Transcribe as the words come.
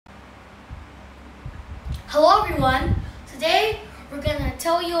Hello everyone, today we're going to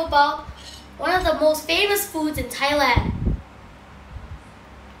tell you about one of the most famous foods in Thailand.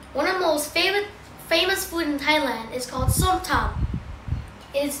 One of the most famous food in Thailand is called som tam.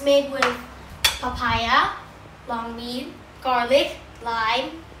 It is made with papaya, long bean, garlic,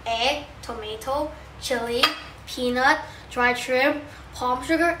 lime, egg, tomato, chili, peanut, dried shrimp, palm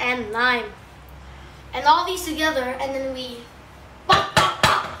sugar, and lime. And all these together, and then we pop, pop,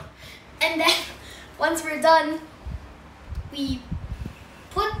 pop. And then once we're done, we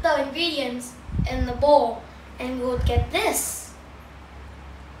put the ingredients in the bowl and we'll get this.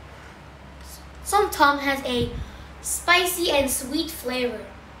 Som tam has a spicy and sweet flavor.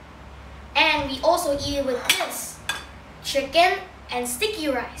 And we also eat it with this, chicken and sticky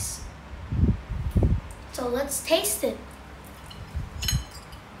rice. So let's taste it.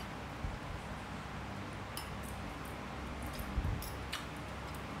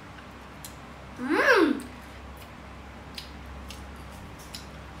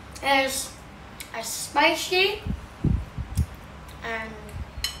 There's a spicy and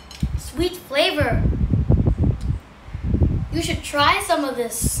sweet flavor. You should try some of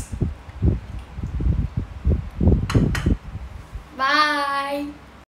this. Bye.